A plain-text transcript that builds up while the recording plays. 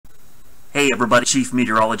Hey everybody, Chief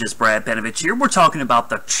Meteorologist Brad Petovich here. We're talking about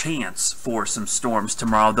the chance for some storms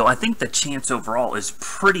tomorrow, though I think the chance overall is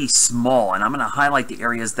pretty small, and I'm going to highlight the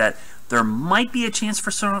areas that there might be a chance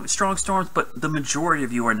for strong storms, but the majority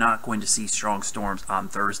of you are not going to see strong storms on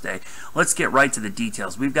Thursday. Let's get right to the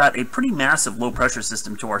details. We've got a pretty massive low pressure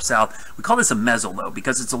system to our south. We call this a mesolow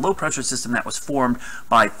because it's a low pressure system that was formed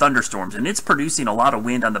by thunderstorms, and it's producing a lot of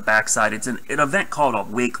wind on the backside. It's an event called a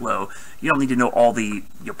wake low. You don't need to know all the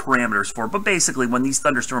parameters for it, but basically when these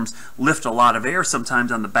thunderstorms lift a lot of air,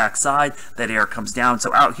 sometimes on the backside, that air comes down.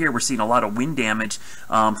 So out here we're seeing a lot of wind damage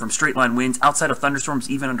from straight line winds outside of thunderstorms,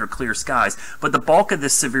 even under clear skies. But the bulk of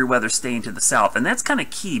this severe weather staying to the south, and that's kind of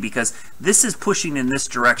key because this is pushing in this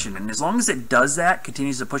direction, and as long as it does that,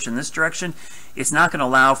 continues to push in this direction, it's not going to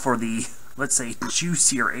allow for the, let's say,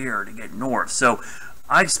 juicier air to get north. So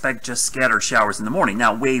I expect just scattered showers in the morning.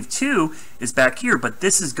 Now, wave 2 is back here, but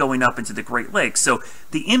this is going up into the Great Lakes. So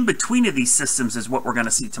the in-between of these systems is what we're going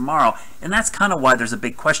to see tomorrow, and that's kind of why there's a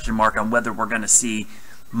big question mark on whether we're going to see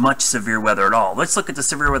much severe weather at all. Let's look at the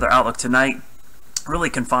severe weather outlook tonight.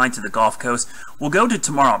 Really confined to the Gulf Coast. We'll go to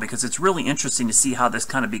tomorrow because it's really interesting to see how this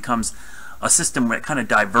kind of becomes a system where it kind of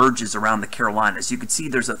diverges around the Carolinas. You can see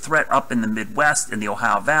there's a threat up in the Midwest in the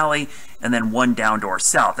Ohio Valley, and then one down to our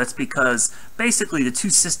south. That's because basically the two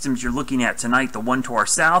systems you're looking at tonight, the one to our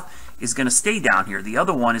south is going to stay down here. The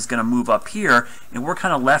other one is going to move up here, and we're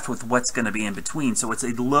kind of left with what's going to be in between. So it's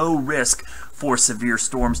a low risk for severe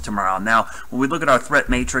storms tomorrow. Now, when we look at our threat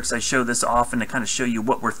matrix, I show this often to kind of show you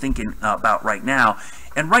what we're thinking about right now.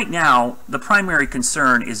 And right now, the primary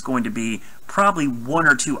concern is going to be probably one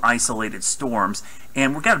or two isolated storms,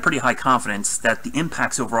 and we've got a pretty high confidence that the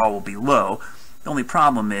impacts overall will be low. The only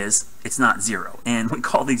problem is it's not zero, and we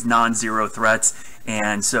call these non-zero threats,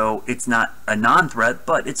 and so it's not a non-threat,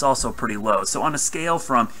 but it's also pretty low. So on a scale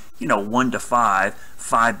from 1 to 5,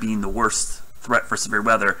 5 being the worst threat for severe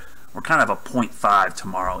weather, we're kind of a 0.5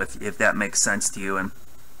 tomorrow, if that makes sense to you. And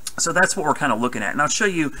so that's what we're kind of looking at. And I'll show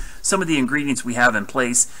you some of the ingredients we have in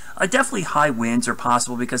place. Definitely high winds are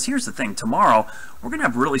possible because here's the thing. Tomorrow, we're going to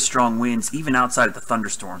have really strong winds even outside of the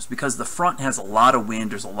thunderstorms because the front has a lot of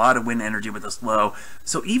wind. There's a lot of wind energy with this low.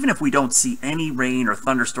 So even if we don't see any rain or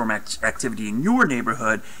thunderstorm activity in your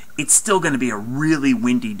neighborhood, it's still going to be a really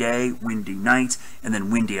windy day, windy night, and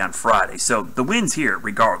then windy on Friday. So the wind's here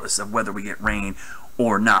regardless of whether we get rain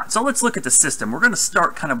or not. So let's look at the system. We're going to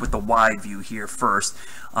start kind of with the wide view here first,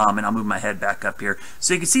 and I'll move my head back up here.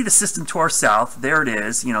 So you can see the system to our south. There it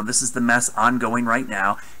is. This is the mess ongoing right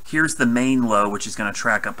now. Here's the main low, which is going to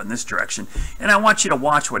track up in this direction. And I want you to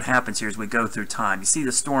watch what happens here as we go through time. You see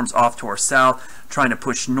the storms off to our south, trying to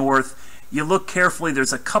push north. You look carefully,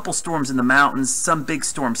 there's a couple storms in the mountains, some big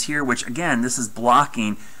storms here, which again, this is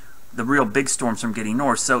blocking the real big storms from getting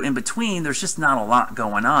north. So in between, there's just not a lot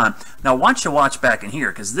going on. Now, I want you to watch back in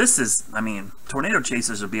here because this is, tornado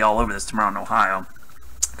chasers will be all over this tomorrow in Ohio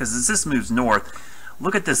because as this moves north,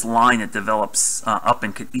 look at this line that develops up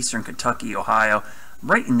in eastern Kentucky, Ohio,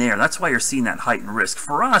 right in there. That's why you're seeing that heightened risk.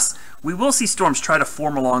 For us, we will see storms try to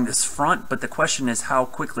form along this front, but the question is how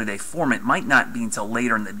quickly they form. It might not be until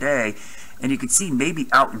later in the day. And you can see maybe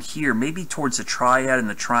out in here, maybe towards the Triad and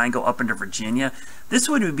the Triangle up into Virginia. This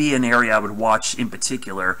would be an area I would watch in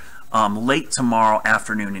particular late tomorrow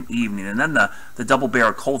afternoon and evening. And then the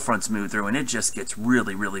double-barrel cold fronts move through, and it just gets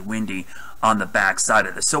really, really windy on the back side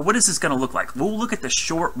of this. So what is this going to look like? We'll look at the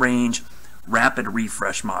short-range rapid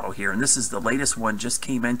refresh model here. And this is the latest one, just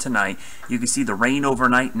came in tonight. You can see the rain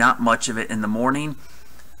overnight, not much of it in the morning.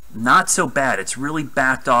 Not so bad. It's really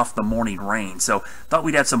backed off the morning rain. So thought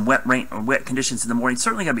we'd have some wet rain or wet conditions in the morning.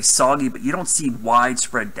 Certainly going to be soggy, but you don't see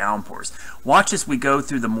widespread downpours. Watch as we go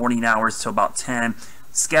through the morning hours to about 10.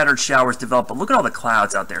 Scattered showers develop, but look at all the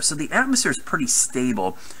clouds out there. So the atmosphere is pretty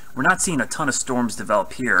stable. We're not seeing a ton of storms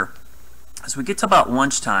develop here. As we get to about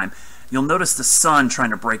lunchtime, you'll notice the sun trying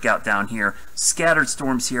to break out down here. Scattered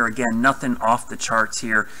storms here. Again, nothing off the charts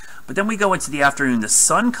here. But then we go into the afternoon. The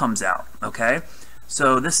sun comes out, okay?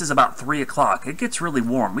 So this is about 3 o'clock. It gets really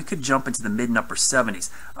warm. We could jump into the mid and upper 70s.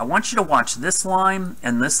 I want you to watch this line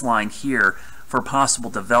and this line here for possible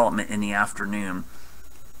development in the afternoon.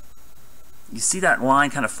 You see that line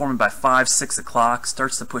kind of forming by 5, 6 o'clock,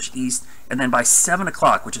 starts to push east, and then by 7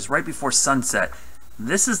 o'clock, which is right before sunset,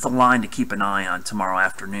 this is the line to keep an eye on tomorrow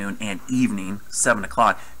afternoon and evening, 7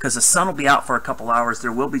 o'clock, because the sun will be out for a couple hours.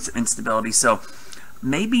 There will be some instability, so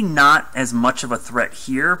maybe not as much of a threat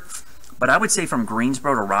here. But I would say from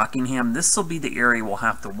Greensboro to Rockingham, this will be the area we'll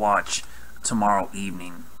have to watch tomorrow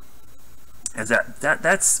evening. As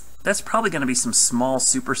that's probably going to be some small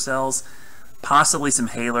supercells, possibly some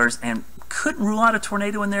hailers, and couldn't rule out a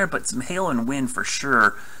tornado in there, but some hail and wind for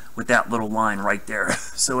sure with that little line right there.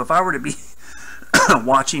 So if I were to be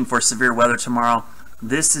watching for severe weather tomorrow,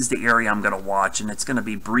 this is the area I'm going to watch, and it's going to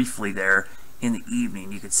be briefly there in the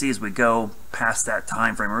evening. You can see as we go past that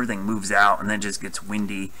time frame, everything moves out and then just gets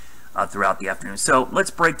windy throughout the afternoon. So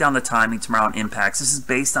let's break down the timing tomorrow and impacts. This is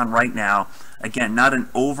based on right now. Again, not an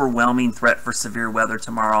overwhelming threat for severe weather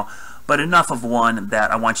tomorrow, but enough of one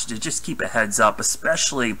that I want you to just keep a heads up,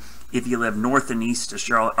 especially if you live north and east of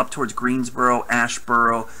Charlotte, up towards Greensboro,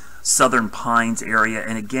 Asheboro, Southern Pines area.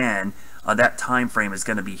 And again, that time frame is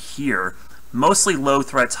going to be here. Mostly low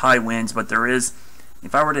threats, high winds, but there is,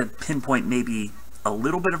 if I were to pinpoint maybe a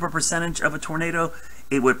little bit of a percentage of a tornado,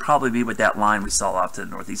 it would probably be with that line we saw off to the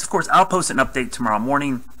northeast. Of course, I'll post an update tomorrow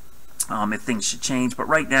morning if things should change, but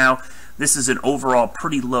right now, this is an overall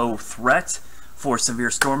pretty low threat for severe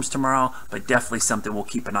storms tomorrow, but definitely something we'll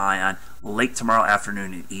keep an eye on late tomorrow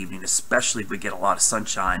afternoon and evening, especially if we get a lot of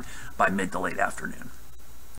sunshine by mid to late afternoon.